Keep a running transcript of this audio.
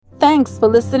Thanks for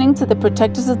listening to the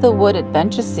Protectors of the Wood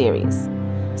Adventure Series.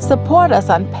 Support us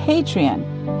on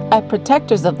Patreon at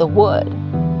Protectors of the Wood.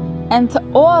 And to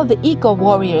all the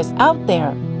eco-warriors out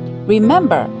there,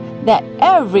 remember that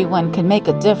everyone can make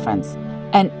a difference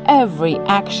and every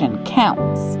action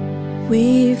counts.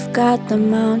 We've got the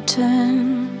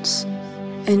mountains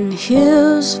and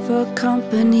hills for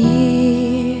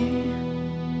company.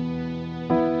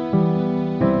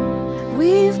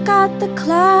 We've got the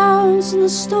clouds and the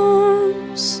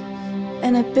storms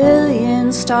and a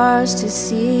billion stars to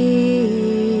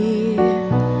see.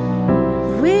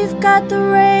 We've got the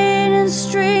rain and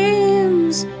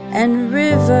streams and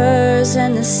rivers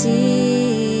and the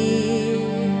sea.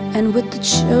 And with the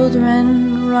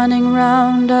children running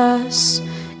round us,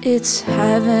 it's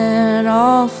heaven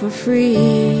all for free.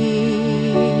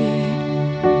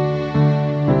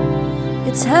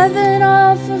 It's heaven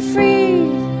all for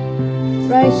free,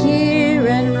 right here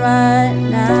and right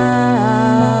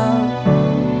now.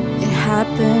 It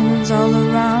happens all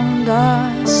around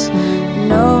us,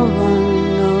 no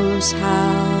one knows how.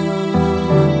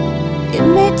 It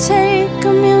may take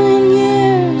 1,000,000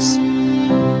 years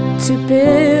to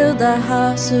build the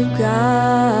house of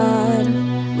God.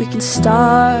 We can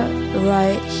start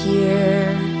right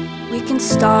here. We can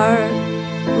start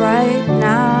right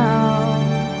now.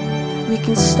 We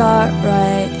can start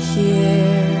right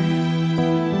here.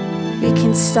 We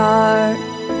can start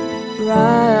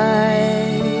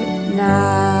right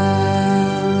now.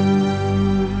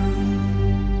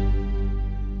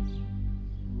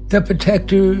 The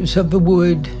Protectors of the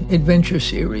Wood Adventure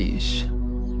Series.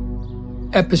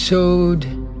 Episode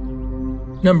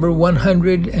number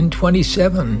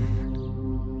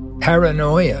 127,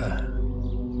 Paranoia.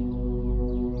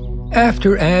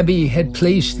 After Abby had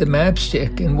placed the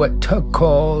mapstick in what Tuck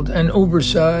called an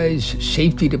oversized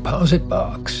safety deposit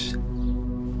box,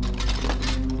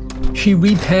 she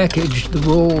repackaged the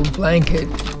rolled blanket,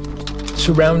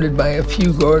 surrounded by a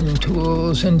few garden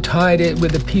tools, and tied it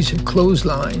with a piece of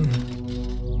clothesline.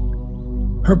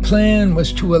 Her plan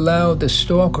was to allow the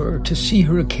stalker to see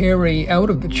her carry out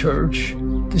of the church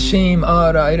the same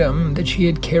odd item that she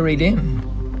had carried in.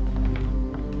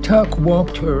 Tuck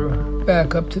walked her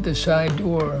back up to the side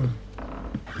door.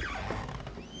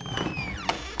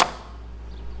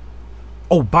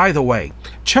 Oh, by the way,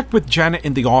 check with Janet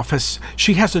in the office.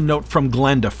 She has a note from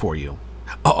Glenda for you.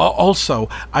 Also,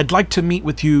 I'd like to meet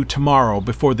with you tomorrow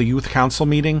before the youth council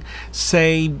meeting,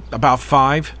 say about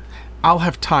 5. I'll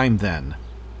have time then.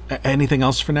 Anything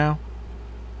else for now?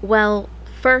 Well,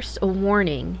 first a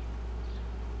warning.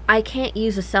 I can't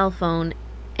use a cell phone,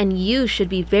 and you should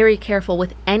be very careful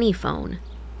with any phone.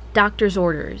 Doctor's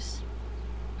orders.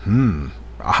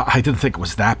 I didn't think it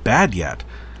was that bad yet.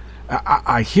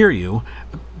 I hear you,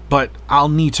 but I'll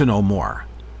need to know more.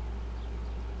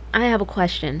 I have a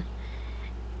question.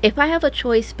 If I have a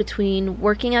choice between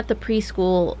working at the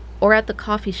preschool or at the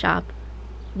coffee shop,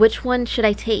 which one should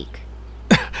I take?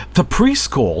 The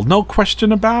preschool, no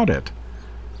question about it.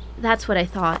 That's what I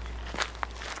thought.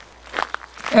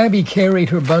 Abby carried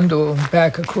her bundle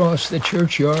back across the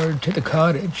churchyard to the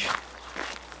cottage.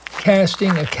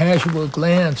 Casting a casual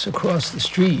glance across the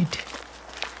street,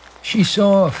 she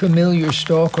saw a familiar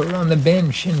stalker on the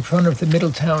bench in front of the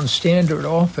Middletown Standard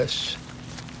office.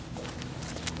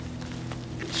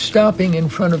 Stopping in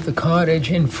front of the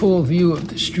cottage in full view of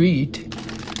the street,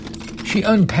 she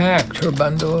unpacked her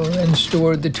bundle and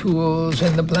stored the tools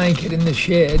and the blanket in the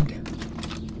shed.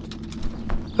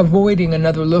 Avoiding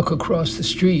another look across the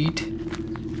street,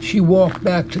 she walked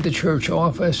back to the church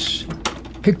office,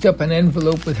 picked up an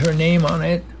envelope with her name on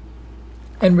it,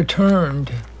 and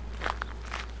returned.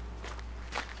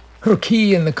 Her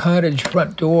key in the cottage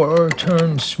front door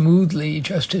turned smoothly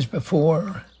just as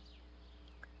before.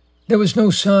 There was no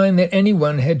sign that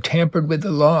anyone had tampered with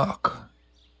the lock.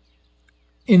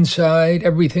 Inside,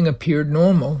 everything appeared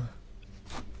normal.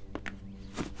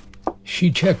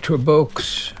 She checked her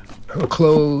books, her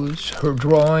clothes, her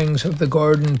drawings of the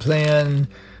garden plan,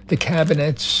 the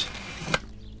cabinets.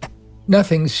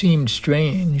 Nothing seemed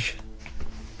strange.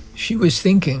 She was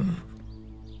thinking.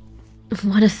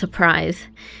 What a surprise.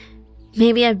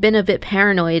 Maybe I've been a bit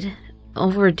paranoid,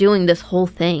 overdoing this whole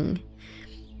thing.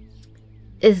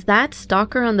 Is that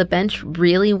stalker on the bench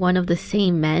really one of the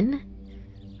same men?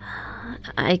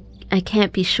 I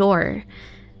can't be sure.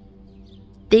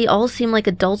 They all seem like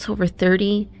adults over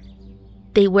 30.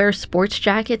 They wear sports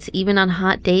jackets even on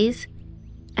hot days,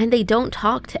 and they don't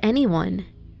talk to anyone.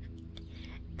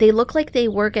 They look like they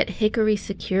work at Hickory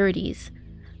Securities,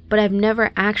 but I've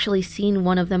never actually seen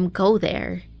one of them go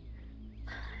there.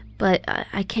 But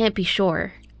I can't be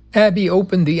sure. Abby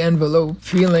opened the envelope,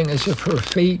 feeling as if her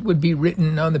fate would be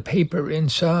written on the paper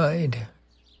inside.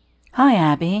 Hi,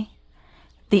 Abby.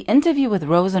 The interview with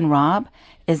Rose and Rob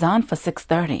is on for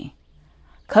 6:30.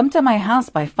 Come to my house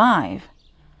by 5.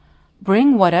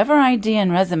 Bring whatever ID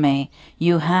and resume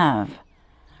you have.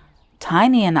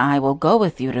 Tiny and I will go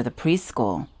with you to the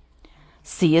preschool.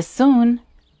 See you soon,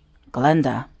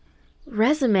 Glenda.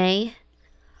 Resume?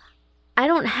 I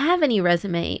don't have any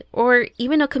resume or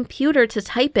even a computer to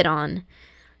type it on.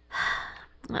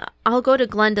 I'll go to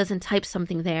Glenda's and type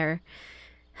something there.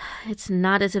 It's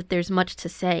not as if there's much to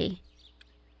say.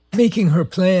 Making her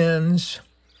plans,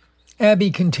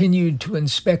 Abby continued to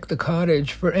inspect the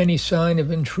cottage for any sign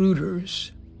of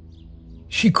intruders.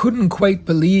 She couldn't quite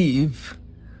believe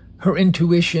her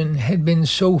intuition had been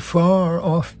so far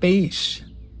off base.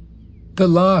 The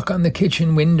lock on the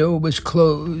kitchen window was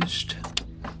closed.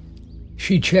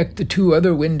 She checked the 2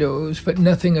 other windows, but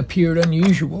nothing appeared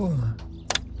unusual.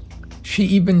 She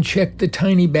even checked the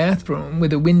tiny bathroom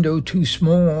with a window too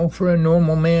small for a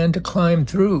normal man to climb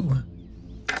through.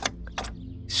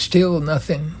 Still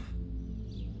nothing.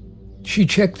 She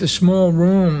checked the small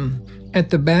room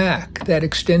at the back that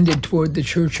extended toward the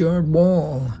churchyard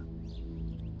wall.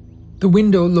 The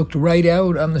window looked right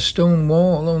out on the stone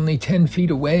wall only 10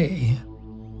 feet away.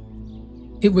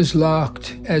 It was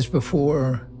locked as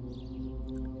before,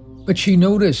 but she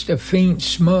noticed a faint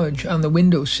smudge on the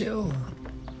windowsill.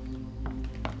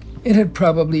 It had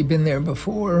probably been there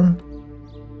before.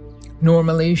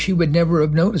 Normally, she would never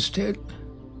have noticed it.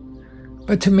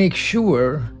 But to make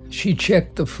sure, she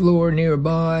checked the floor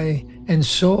nearby and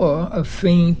saw a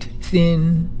faint,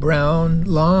 thin, brown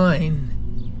line,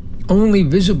 only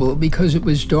visible because it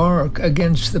was dark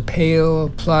against the pale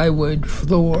plywood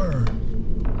floor.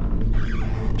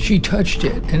 She touched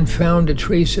it and found a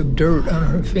trace of dirt on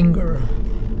her finger.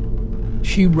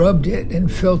 She rubbed it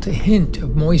and felt a hint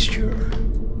of moisture.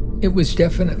 It was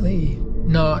definitely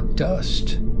not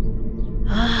dust.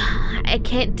 I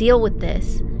can't deal with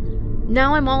this.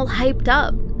 Now I'm all hyped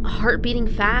up, heart beating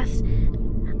fast.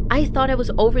 I thought I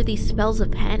was over these spells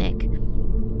of panic.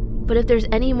 But if there's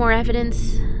any more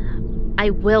evidence, I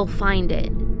will find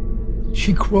it.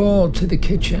 She crawled to the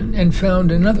kitchen and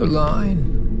found another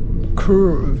line,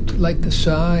 curved like the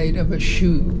side of a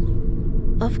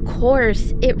shoe. Of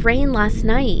course, it rained last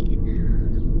night.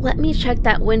 Let me check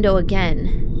that window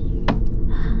again.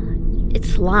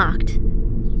 It's locked.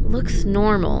 Looks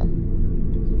normal.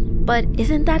 But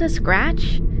isn't that a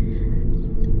scratch?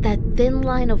 That thin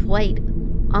line of white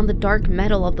on the dark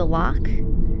metal of the lock?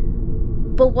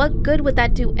 But what good would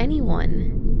that do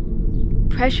anyone?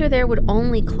 Pressure there would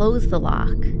only close the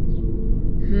lock.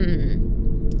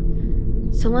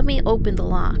 So let me open the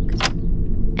lock.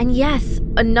 And yes,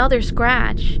 another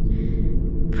scratch.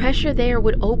 Pressure there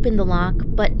would open the lock,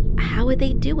 but how would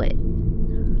they do it?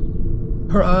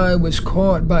 Her eye was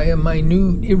caught by a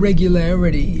minute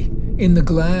irregularity in the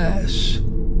glass.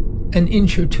 An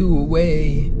inch or two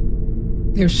away,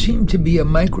 there seemed to be a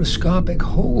microscopic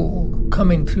hole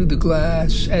coming through the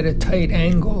glass at a tight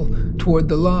angle toward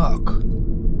the lock.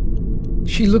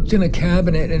 She looked in a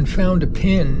cabinet and found a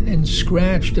pin and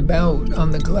scratched about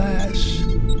on the glass.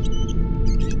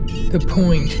 The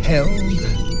point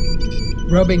held.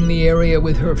 Rubbing the area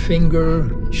with her finger,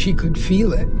 she could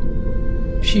feel it.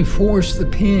 She forced the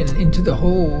pin into the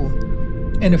hole,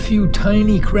 and a few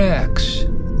tiny cracks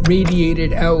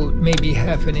radiated out maybe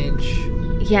half an inch.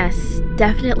 Yes,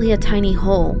 definitely a tiny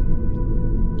hole.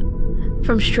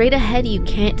 From straight ahead, you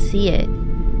can't see it.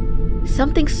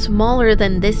 Something smaller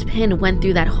than this pin went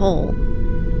through that hole.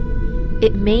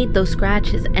 It made those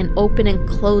scratches and opened and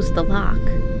closed the lock.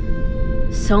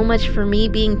 So much for me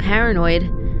being paranoid.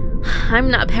 I'm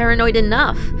not paranoid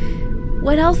enough.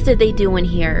 What else did they do in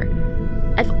here?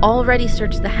 I've already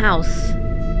searched the house.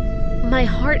 My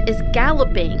heart is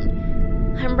galloping.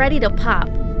 I'm ready to pop.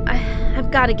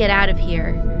 I've got to get out of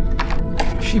here.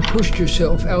 She pushed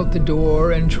herself out the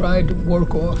door and tried to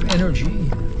work off energy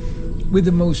with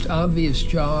the most obvious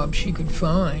job she could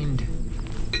find,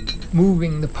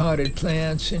 moving the potted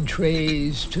plants and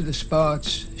trays to the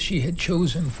spots she had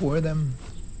chosen for them.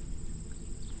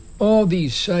 All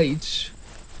these sites,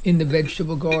 in the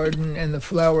vegetable garden and the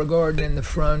flower garden in the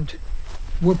front,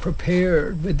 were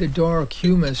prepared with the dark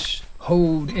humus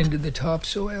hoed into the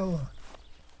topsoil.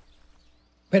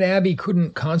 But Abby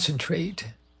couldn't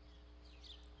concentrate.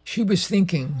 She was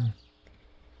thinking,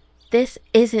 this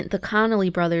isn't the Connolly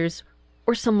brothers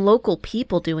or some local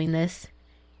people doing this.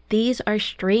 These are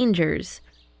strangers,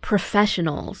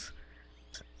 professionals.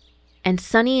 And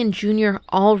Sonny and Junior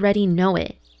already know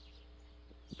it.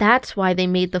 That's why they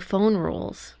made the phone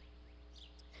rules.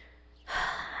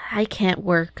 I can't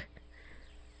work.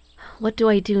 What do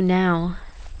I do now?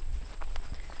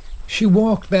 She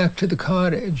walked back to the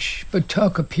cottage, but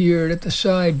Tuck appeared at the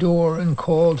side door and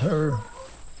called her.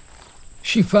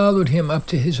 She followed him up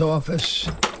to his office.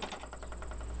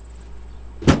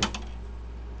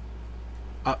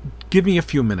 Give me a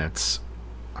few minutes.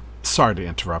 Sorry to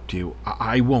interrupt you.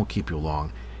 I won't keep you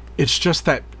long. It's just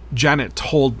that Janet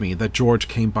told me that George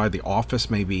came by the office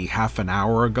maybe half an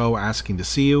hour ago asking to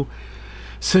see you.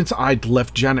 Since I'd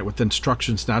left Janet with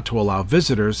instructions not to allow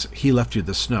visitors, he left you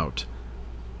this note.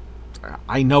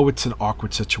 I know it's an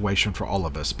awkward situation for all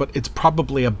of us, but it's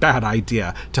probably a bad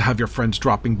idea to have your friends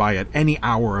dropping by at any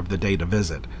hour of the day to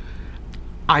visit.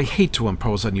 I hate to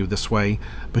impose on you this way,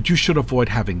 but you should avoid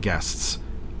having guests,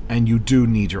 and you do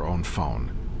need your own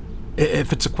phone.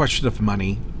 If it's a question of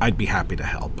money, I'd be happy to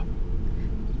help.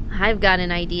 I've got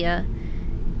an idea.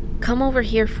 Come over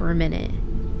here for a minute.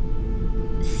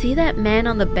 See that man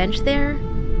on the bench there,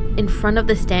 in front of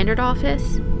the Standard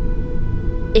office?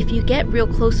 If you get real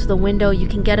close to the window, you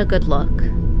can get a good look.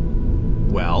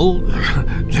 Well,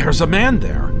 there's a man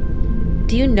there.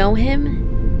 Do you know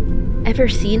him? Ever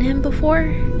seen him before?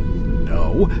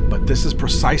 No, but this is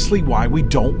precisely why we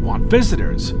don't want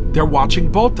visitors. They're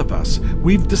watching both of us.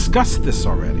 We've discussed this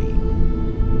already.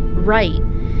 Right.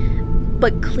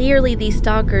 But clearly these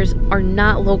stalkers are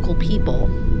not local people.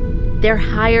 They're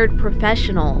hired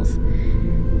professionals.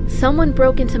 Someone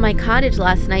broke into my cottage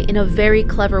last night in a very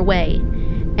clever way,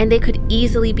 and they could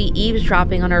easily be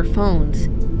eavesdropping on our phones,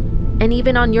 and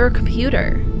even on your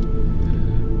computer.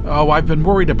 Oh, I've been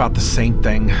worried about the same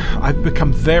thing. I've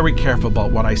become very careful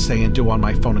about what I say and do on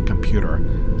my phone and computer,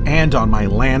 and on my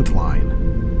landline.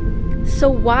 So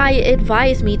why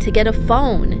advise me to get a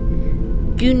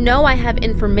phone? You know I have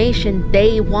information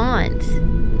they want.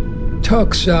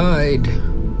 Tuck sighed,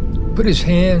 put his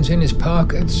hands in his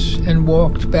pockets, and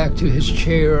walked back to his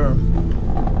chair.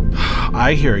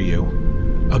 I hear you.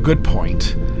 A good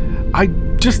point. I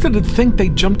just didn't think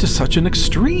they'd jump to such an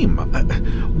extreme.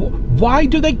 Why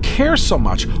do they care so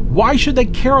much? Why should they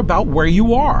care about where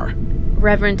you are?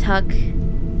 Reverend Tuck,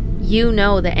 you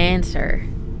know the answer.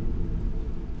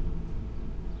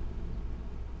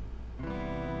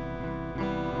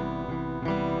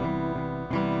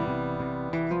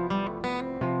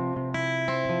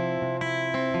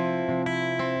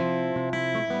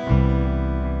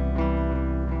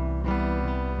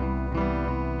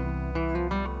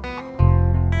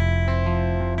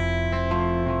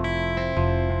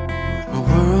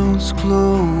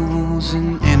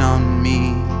 Closing in on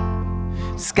me.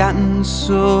 It's gotten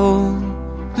so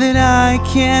that I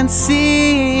can't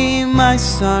see my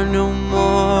star no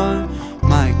more.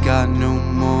 My God, no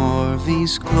more of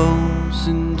these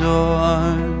closing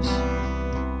doors.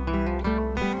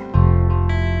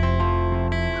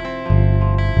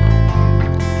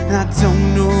 And I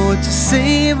don't know what to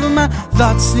say, but my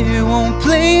thoughts, they won't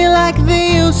play like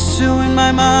they used to in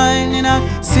my mind. And I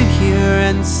sit here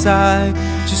and sigh,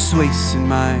 just wasting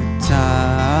my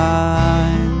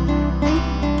time.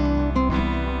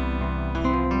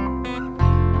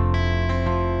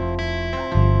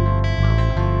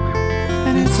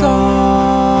 And it's all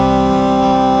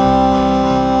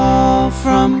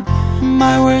from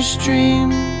my worst dream.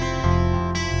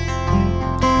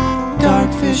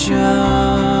 Dark vision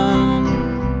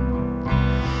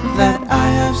that I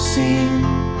have seen,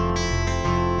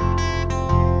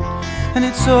 and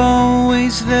it's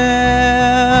always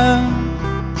there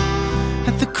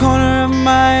at the corner of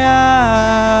my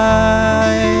eye,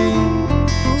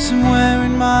 somewhere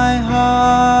in my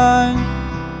heart,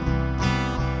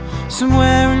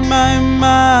 somewhere in my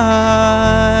mind.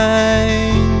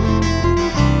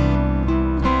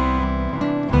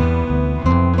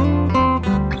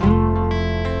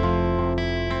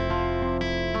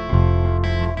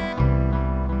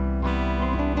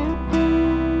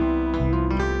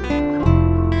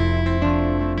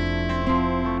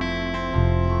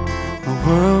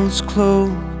 World's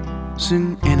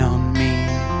closing in on me.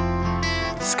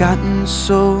 It's gotten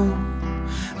so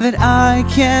that I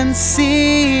can't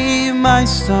see my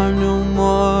star no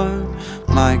more.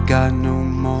 My God, no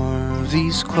more of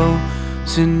these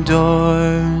closing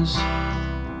doors.